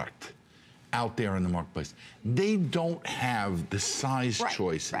product out there in the marketplace. They don't have the size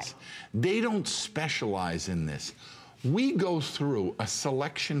choices. Right. They don't specialize in this. We go through a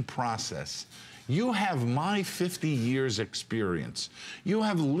selection process. You have my 50 years experience. You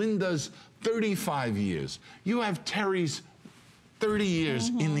have Linda's 35 years. You have Terry's 30 years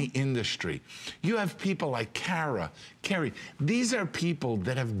in the industry. You have people like Carrie. These are people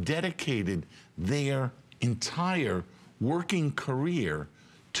that have dedicated their entire working career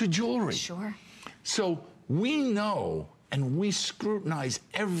to jewelry. Sure. So we know and we scrutinize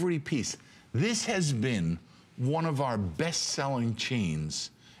every piece. This has been one of our best-selling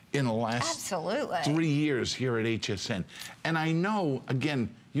chains in the last 3 years here at HSN. And I know, again,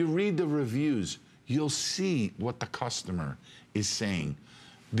 you read the reviews, you'll see what the customer is saying.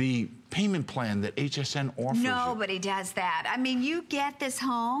 The payment plan that HSN offers Nobody does that. I mean, you get this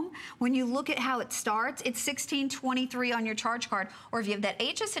home, when you look at how it starts, it's $16.23 on your charge card, or if you have that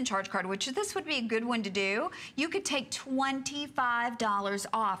HSN charge card, which this would be a good one to do, you could take $25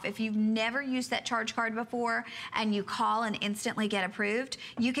 off. If you've never used that charge card before and you call and instantly get approved,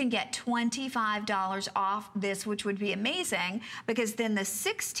 you can get $25 off this, which would be amazing, because then the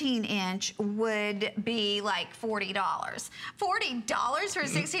 16-inch would be like $40. $40 for a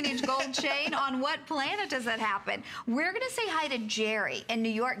 16-inch gold chain? On what planet does that happen? We're going to say hi to Jerry in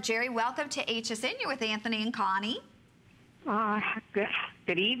New York. Jerry, welcome to HSN. You're with Anthony and Connie.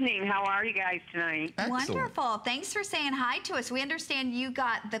 Good evening. How are you guys tonight? Excellent. Wonderful. Thanks for saying hi to us. We understand you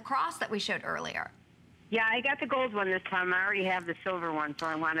got the cross that we showed earlier. Yeah, I got the gold one this time. I already have the silver one, so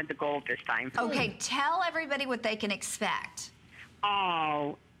I wanted the gold this time. Okay, tell everybody what they can expect.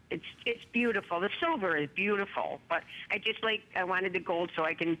 Oh, it's beautiful. The silver is beautiful, but I wanted the gold so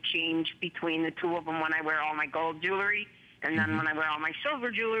I can change between the two of them when I wear all my gold jewelry, and then when I wear all my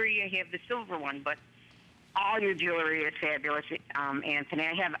silver jewelry, I have the silver one. But all your jewelry is fabulous, Anthony.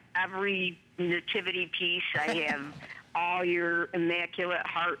 I have every nativity piece. I have all your immaculate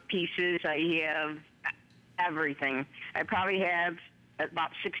heart pieces. I have everything. I probably have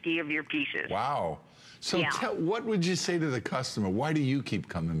about 60 of your pieces. Wow. So what would you say to the customer? Why do you keep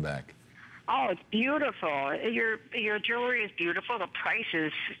coming back? Oh, it's beautiful. Your jewelry is beautiful. The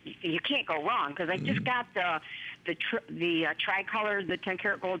prices, you can't go wrong, because I just got the tricolor, the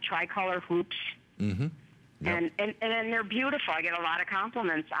 10-karat gold tricolor hoops. Yep. And they're beautiful. I get a lot of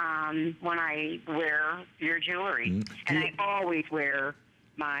compliments when I wear your jewelry. And I always wear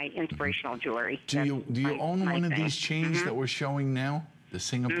my inspirational jewelry. Do you own one of these chains that we're showing now, the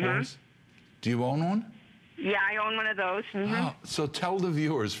Singapores? Do you own one? Yeah, I own one of those. Oh, so tell the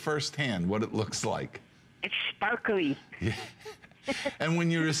viewers firsthand what it looks like. It's sparkly. Yeah. And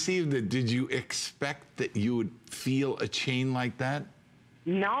when you received it, did you expect that you would feel a chain like that?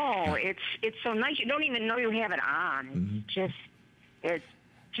 No, it's so nice. You don't even know you have it on. It's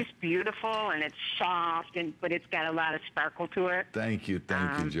just beautiful, and it's soft, but it's got a lot of sparkle to it. Thank you,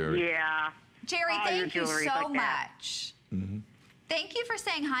 Jerry. Yeah. Jerry, thank you so much. Thank you for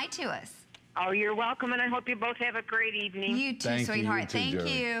saying hi to us. Oh, you're welcome, and I hope you both have a great evening. You too, sweetheart. Thank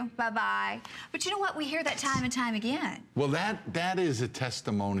you. Bye-bye. But you know what? We hear that time and time again. Well, that is a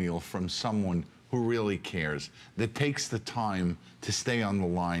testimonial from someone who really cares, that takes the time to stay on the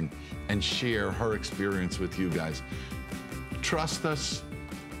line and share her experience with you guys. Trust us,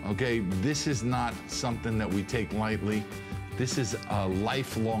 okay? This is not something that we take lightly. This is a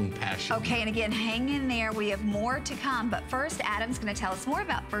lifelong passion. Okay, and again, hang in there. We have more to come. But first, Adam's going to tell us more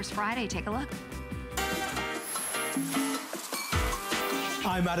about First Friday. Take a look.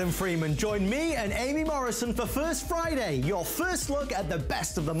 I'm Adam Freeman. Join me and Amy Morrison for First Friday, your first look at the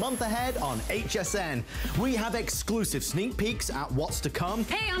best of the month ahead on HSN. We have exclusive sneak peeks at what's to come.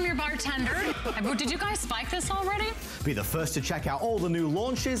 Hey, I'm your bartender. Did you guys spike this already? Be the first to check out all the new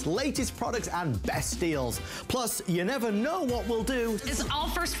launches, latest products, and best deals. Plus, you never know what we'll do. Is all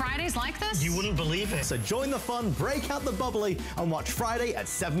First Fridays like this? You wouldn't believe it. So join the fun, break out the bubbly, and watch Friday at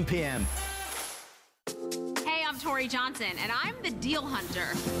 7 p.m. Hey, I'm Tori Johnson, and I'm the Deal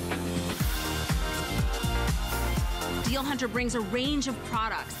Hunter. Deal Hunter brings a range of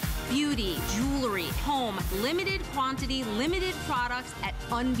products, beauty, jewelry, home, limited quantity, limited products at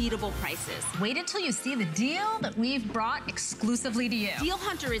unbeatable prices. Wait until you see the deal that we've brought exclusively to you. Deal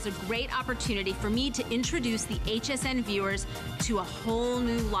Hunter is a great opportunity for me to introduce the HSN viewers to a whole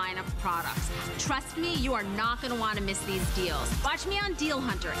new line of products. Trust me, you are not going to want to miss these deals. Watch me on Deal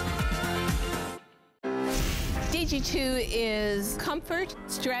Hunter. DG2 is comfort,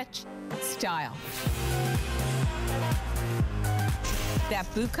 stretch, style. That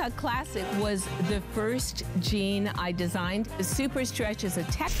bootcut classic was the first jean I designed. The Super Stretch is a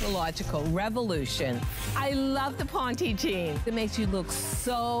technological revolution. I love the Ponte jean. It makes you look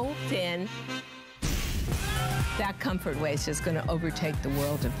so thin. That comfort waist is going to overtake the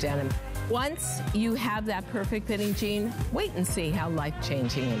world of denim. Once you have that perfect fitting jean, wait and see how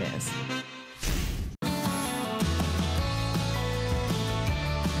life-changing it is.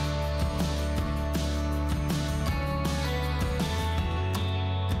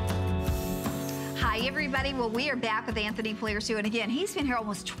 Hi, everybody. Well, we are back with Anthony Playersu. And again, he's been here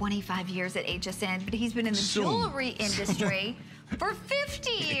almost 25 years at HSN, but he's been in the jewelry industry for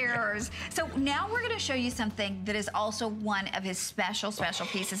 50 years. So now we're going to show you something that is also one of his special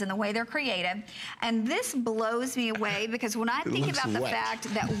pieces in the way they're creative. And this blows me away because when I think about the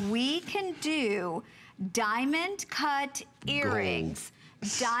fact that we can do diamond cut earrings,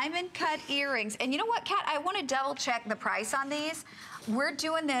 diamond cut earrings. And you know what, Kat? I want to double check the price on these. We're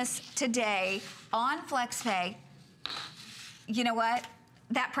doing this today on FlexPay. You know what?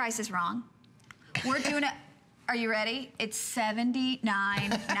 That price is wrong. We're doing it. Are you ready? It's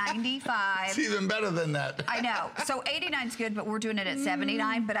 $79.95. It's even better than that. I know. So 89 is good, but we're doing it at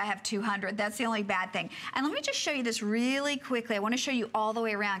 79, but I have 200. That's the only bad thing. And let me just show you this really quickly. I want to show you all the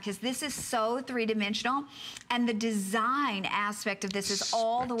way around because this is so three-dimensional, and the design aspect of this is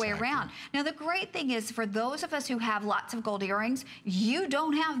all the way around. Now, the great thing is for those of us who have lots of gold earrings, you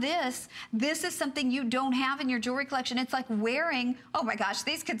don't have this. This is something you don't have in your jewelry collection. It's like wearing, oh my gosh,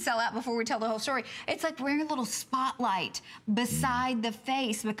 these could sell out before we tell the whole story. It's like wearing a little spotlight beside the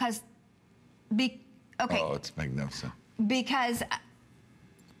face because, Oh, it's magnificent. Because,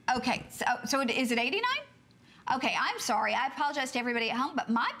 okay, so is it 89? Okay, I'm sorry. I apologize to everybody at home,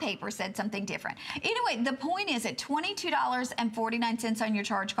 but my paper said something different. Anyway, the point is at $22.49 on your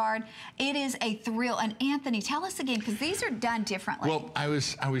charge card, it is a thrill. And Anthony, tell us again, because these are done differently. Well, I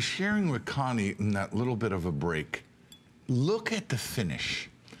was sharing with Connie in that little bit of a break. Look at the finish,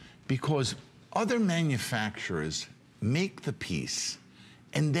 because other manufacturers make the piece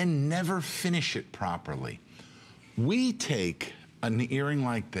and then never finish it properly. We take an earring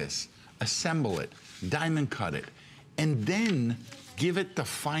like this, assemble it, diamond cut it, and then give it the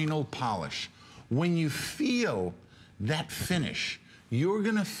final polish. When you feel that finish, you're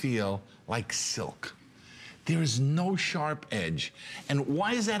gonna feel like silk. There is no sharp edge. And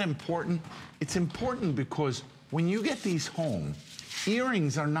why is that important? It's important because when you get these home,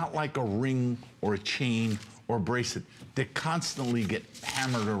 earrings are not like a ring or a chain or a bracelet that constantly get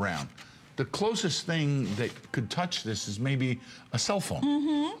hammered around. The closest thing that could touch this is maybe a cell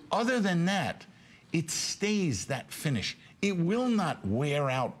phone. Other than that, it stays that finish. It will not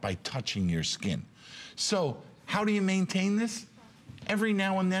wear out by touching your skin. So how do you maintain this? Every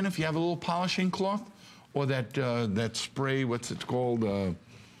now and then, if you have a little polishing cloth or that spray, what's it called?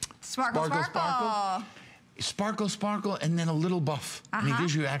 Sparkle, sparkle. Sparkle, sparkle, and then a little buff. And it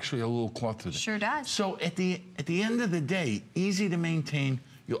gives you actually a little cloth with it. Sure does. So at the end of the day, easy to maintain.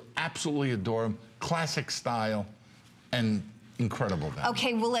 You'll absolutely adore them. Classic style and incredible value.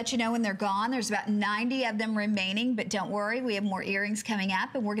 Okay, we'll let you know when they're gone. There's about 90 of them remaining, but don't worry, we have more earrings coming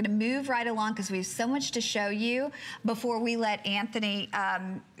up, and we're going to move right along because we have so much to show you before we let Anthony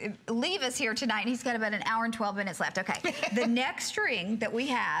leave us here tonight. He's got about an hour and 12 minutes left. Okay, the next ring that we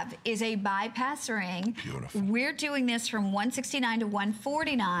have is a bypass ring. Beautiful. We're doing this from $169 to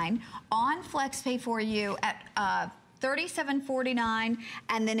 $149 on FlexPay for you at $37.49,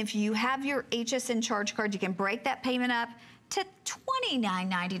 and then if you have your HSN charge card, you can break that payment up to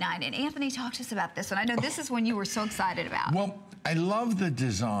 $29.99. And Anthony, talk to us about this one. I know this is one you were so excited about. Well, I love the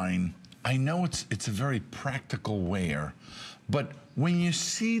design. I know it's a very practical wear, but when you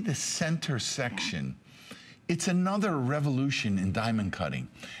see the center section, it's another revolution in diamond cutting.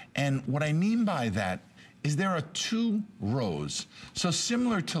 And what I mean by that is there are two rows. So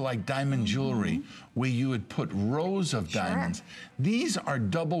similar to like diamond jewelry, where you would put rows of diamonds, these are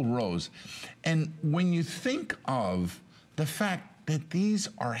double rows. And when you think of the fact that these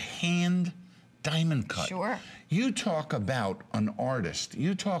are hand diamond cut. You talk about an artist,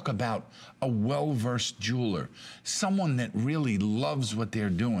 you talk about a well-versed jeweler, someone that really loves what they're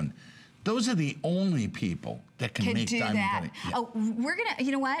doing. Those are the only people that can make diamond cutting. Yeah. Oh, we're gonna,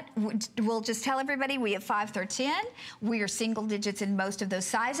 you know what? We'll just tell everybody we have 5 through 10. We are single digits in most of those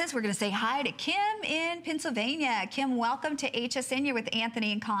sizes. We're gonna say hi to Kim in Pennsylvania. Kim, welcome to HSN. You're with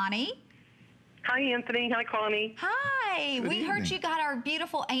Anthony and Connie. Hi, Anthony. Hi, Connie. Hi. We heard you got our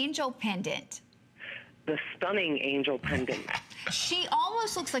beautiful angel pendant. The stunning angel pendant. She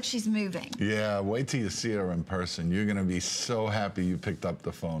almost looks like she's moving. Yeah, wait till you see her in person. You're going to be so happy you picked up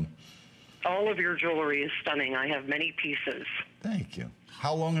the phone. All of your jewelry is stunning. I have many pieces. Thank you.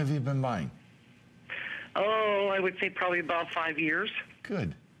 How long have you been buying? Oh, I would say probably about 5 years.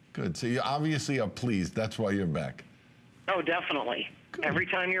 Good, good. So you obviously are pleased. That's why you're back. Oh, definitely. Good. Every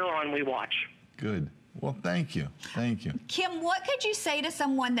time you're on, we watch. Good. Well, thank you. Thank you. Kim, what could you say to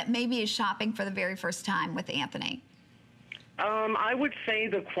someone that maybe is shopping for the very first time with Anthony? I would say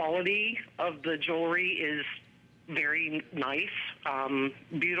the quality of the jewelry is very nice.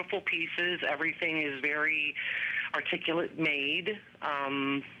 Beautiful pieces. Everything is very articulate made.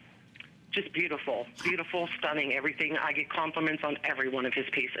 Just beautiful. Beautiful, stunning, everything. I get compliments on every one of his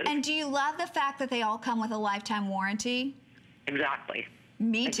pieces. And do you love the fact that they all come with a lifetime warranty? Exactly.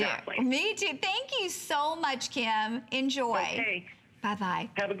 Me too. Exactly. Me too. Thank you so much, Kim. Enjoy. Okay. Bye-bye.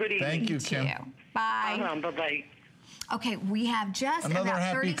 Have a good evening. Thank you, You Kim. too. Bye. Bye-bye. Okay, we have just Another about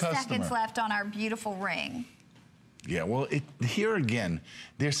happy 30 seconds customer. left on our beautiful ring. Yeah, well, here again,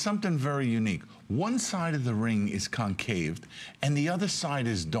 there's something very unique. One side of the ring is concaved, and the other side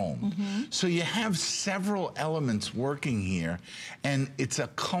is domed. So you have several elements working here, and it's a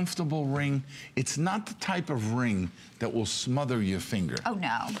comfortable ring. It's not the type of ring that will smother your finger. Oh,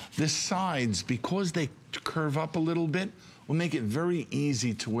 no. The sides, because they curve up a little bit, will make it very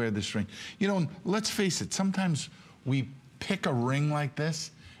easy to wear this ring. You know, let's face it, sometimes we pick a ring like this,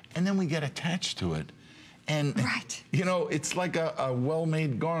 and then we get attached to it. And, right. You know, it's like a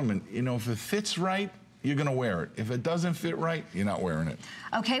well-made garment. You know, if it fits right, you're going to wear it. If it doesn't fit right, you're not wearing it.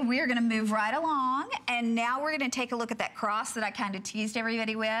 Okay, we're going to move right along, and now we're going to take a look at that cross that I kind of teased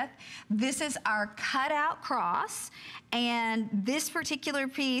everybody with. This is our cutout cross, and this particular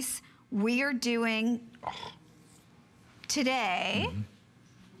piece we are doing today.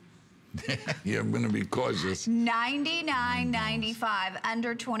 You're going to be cautious. $99.95,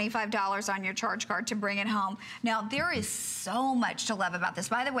 under $25 on your charge card to bring it home. Now, there is so much to love about this.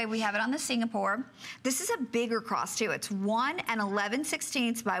 By the way, we have it on the Singapore. This is a bigger cross, too. It's 1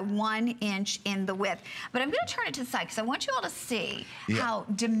 11/16 by 1 inch in the width. But I'm going to turn it to the side because I want you all to see how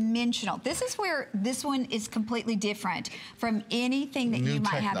dimensional. This is where this one is completely different from anything that New you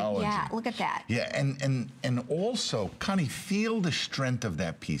might technology. have. Yeah, look at that. Yeah, and also, Connie, feel the strength of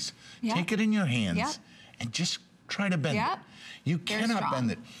that piece. Yep. Take it in your hands Yep. and just try to bend Yep. it. You Very cannot strong.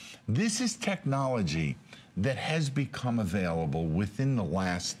 bend it. This is technology that has become available within the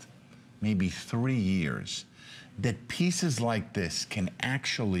last maybe 3 years, that pieces like this can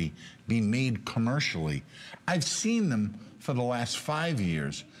actually be made commercially. I've seen them for the last 5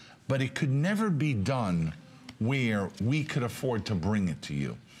 years, but it could never be done where we could afford to bring it to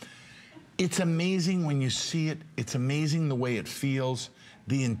you. It's amazing when you see it. It's amazing the way it feels.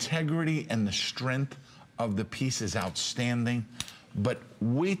 The integrity and the strength of the piece is outstanding, but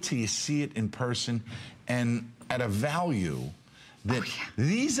wait till you see it in person and at a value that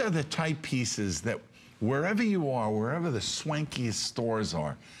these are the type pieces that wherever you are, wherever the swankiest stores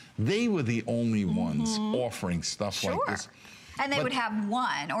are, they were the only ones offering stuff like this. And they would have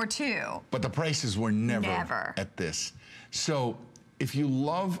 1 or 2. But the prices were never at this. So if you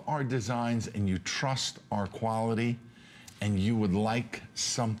love our designs and you trust our quality, and you would like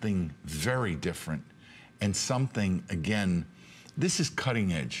something very different and something, again, this is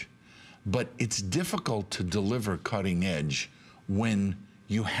cutting edge, but it's difficult to deliver cutting edge when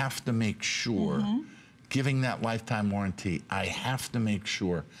you have to make sure, giving that lifetime warranty, I have to make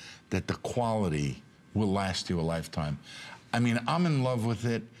sure that the quality will last you a lifetime. I mean, I'm in love with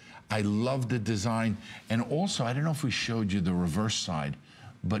it. I love the design. And also, I don't know if we showed you the reverse side,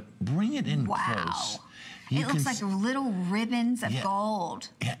 but bring it in close. It looks like little ribbons of gold.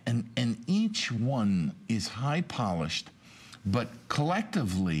 Yeah, and each one is high polished, but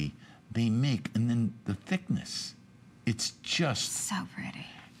collectively they make, and then the thickness, it's just so pretty.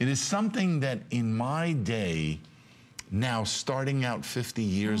 It is something that in my day, now starting out 50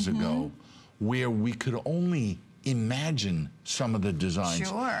 years ago, where we could only imagine some of the designs.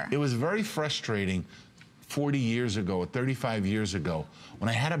 Sure. It was very frustrating 40 years ago or 35 years ago when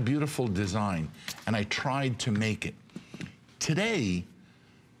I had a beautiful design and I tried to make it. Today,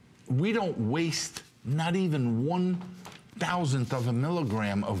 we don't waste not even 1/1000th of a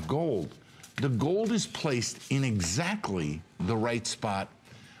milligram of gold. The gold is placed in exactly the right spot.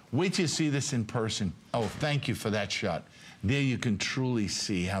 Wait till you see this in person. Oh, thank you for that shot. There you can truly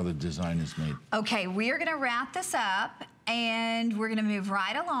see how the design is made. Okay, we are gonna wrap this up and we're gonna move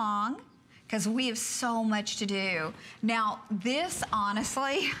right along because we have so much to do. Now, this,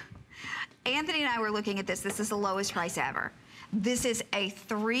 honestly, Anthony and I were looking at this. This is the lowest price ever. This is a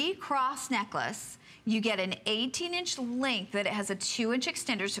 3-cross necklace. You get an 18-inch length, but it has a 2-inch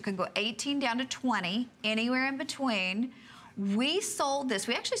extender, so it can go 18 down to 20, anywhere in between. We sold this,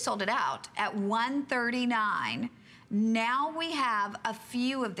 we actually sold it out at $139. Now we have a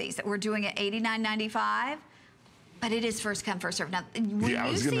few of these that we're doing at $89.95. But it is first come, first serve. Now, when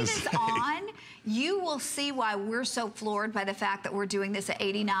you see this on, you will see why we're so floored by the fact that we're doing this at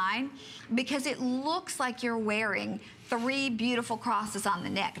 $89, because it looks like you're wearing 3 beautiful crosses on the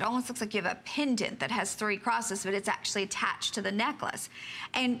neck. It almost looks like you have a pendant that has 3 crosses, but it's actually attached to the necklace.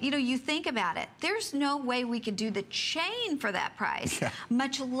 And, you know, you think about it, there's no way we could do the chain for that price,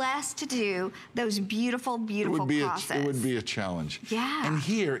 much less to do those beautiful, beautiful crosses. It would be a challenge. Yeah. And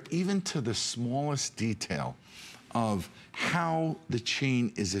here, even to the smallest detail of how the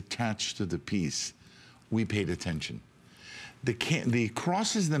chain is attached to the piece, we paid attention. The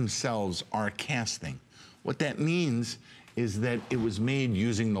crosses themselves are a casting. What that means is that it was made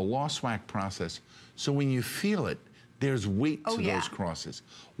using the lost wax process, so when you feel it, there's weight to those crosses.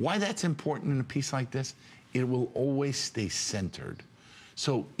 Why that's important in a piece like this, it will always stay centered,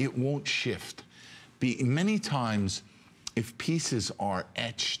 so it won't shift. Many times, if pieces are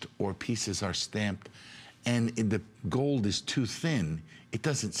etched or pieces are stamped, and the gold is too thin, it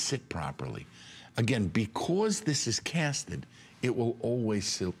doesn't sit properly. Again, because this is casted, it will always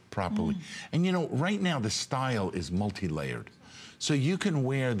sit properly. And you know, right now the style is multi-layered. So you can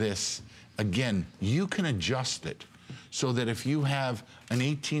wear this, again, you can adjust it so that if you have an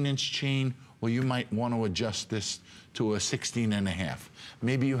 18-inch chain, well, you might want to adjust this to a 16.5.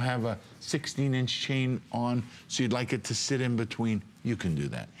 Maybe you have a 16-inch chain on, so you'd like it to sit in between. You can do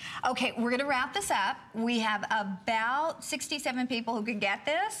that. Okay, we're gonna wrap this up. We have about 67 people who can get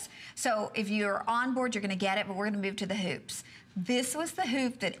this. So if you're on board, you're gonna get it, but we're gonna move to the hoops. This was the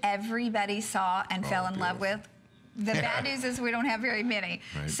hoop that everybody saw and fell in love with. The bad news is we don't have very many.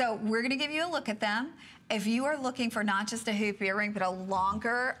 Right. So we're gonna give you a look at them. If you are looking for not just a hoop earring, but a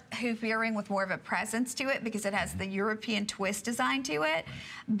longer hoop earring with more of a presence to it because it has the European twist design to it,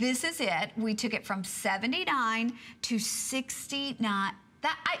 this is it. We took it from $79 to $69.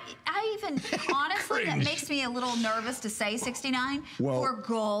 I even, honestly, that makes me a little nervous to say $69 for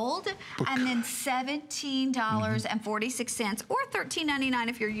gold, and then $17.46 or $13.99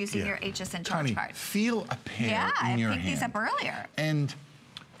 if you're using your HSN charge card. Feel a pair in your hand. I picked these up earlier. And,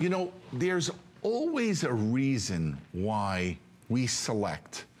 you know, there's always a reason why we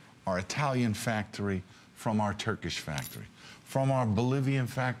select our Italian factory from our Turkish factory, from our Bolivian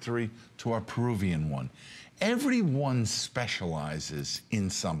factory to our Peruvian one. Everyone specializes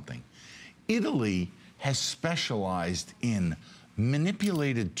in something. Italy has specialized in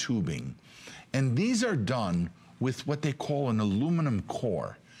manipulated tubing, and these are done with what they call an aluminum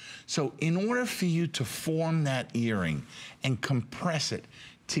core. So in order for you to form that earring and compress it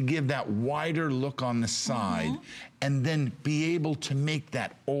to give that wider look on the side and then be able to make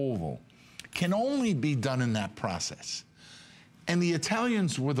that oval, can only be done in that process. And the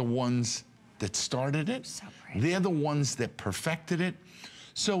Italians were the ones that started it. So they're the ones that perfected it.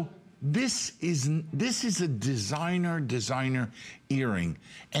 So this is a designer earring.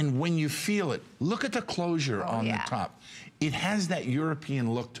 And when you feel it, look at the closure on the top. It has that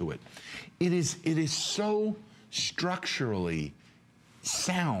European look to it. It is so structurally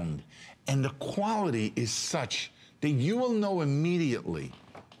sound, and the quality is such that you will know immediately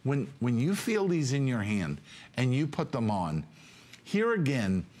when you feel these in your hand and you put them on. Here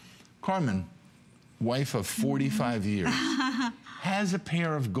again, Carmen, wife of 45 years, has a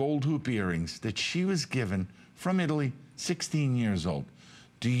pair of gold hoop earrings that she was given from Italy, 16 years old.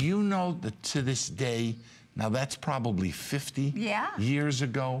 Do you know that to this day, now that's probably 50 years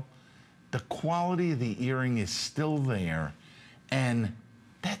ago, the quality of the earring is still there, and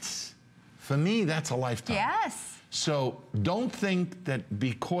that's, for me, that's a lifetime. Yes. So don't think that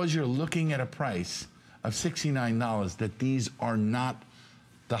because you're looking at a price of $69 that these are not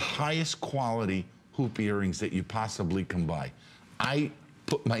the highest quality hoop earrings that you possibly can buy. I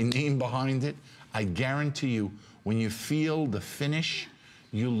put my name behind it. I guarantee you, when you feel the finish,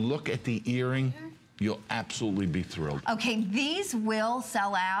 you look at the earring, you'll absolutely be thrilled. Okay, these will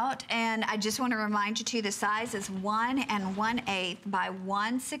sell out, and I just want to remind you too, the size is 1 1/8 by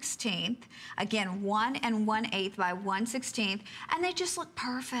 1/16. Again, 1 1/8 by 1/16, and they just look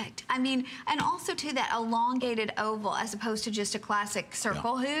perfect. I mean, and also too, that elongated oval as opposed to just a classic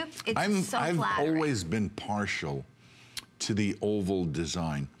circle hoop. It's so flattering. I've always been partial to the oval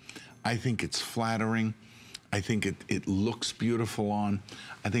design. I think it's flattering. I think it looks beautiful on.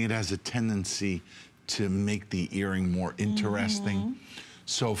 I think it has a tendency to make the earring more interesting.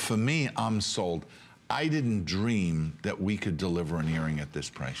 So for me, I'm sold. I didn't dream that we could deliver an earring at this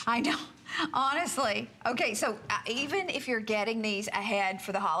price. I know. Honestly. Okay, so even if you're getting these ahead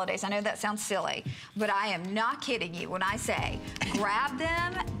for the holidays, I know that sounds silly, but I am not kidding you when I say grab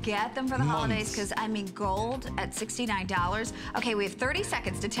them get them for the holidays because, I mean, gold at $69. Okay, we have 30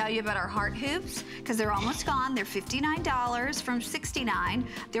 seconds to tell you about our heart hoops because they're almost gone. They're $59 from $69.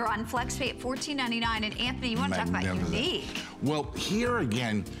 They're on FlexPay at $14.99. And Anthony, you want to talk about unique? Well, here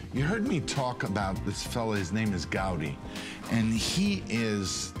again, you heard me talk about this fella. His name is Gowdy, and he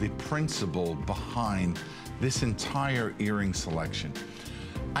is the principal behind this entire earring selection.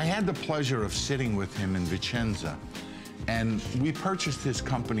 I had the pleasure of sitting with him in Vicenza, and we purchased his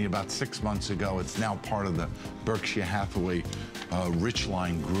company about 6 months ago. It's now part of the Berkshire Hathaway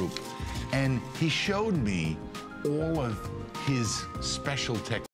Richline Group. And he showed me all of his special techniques.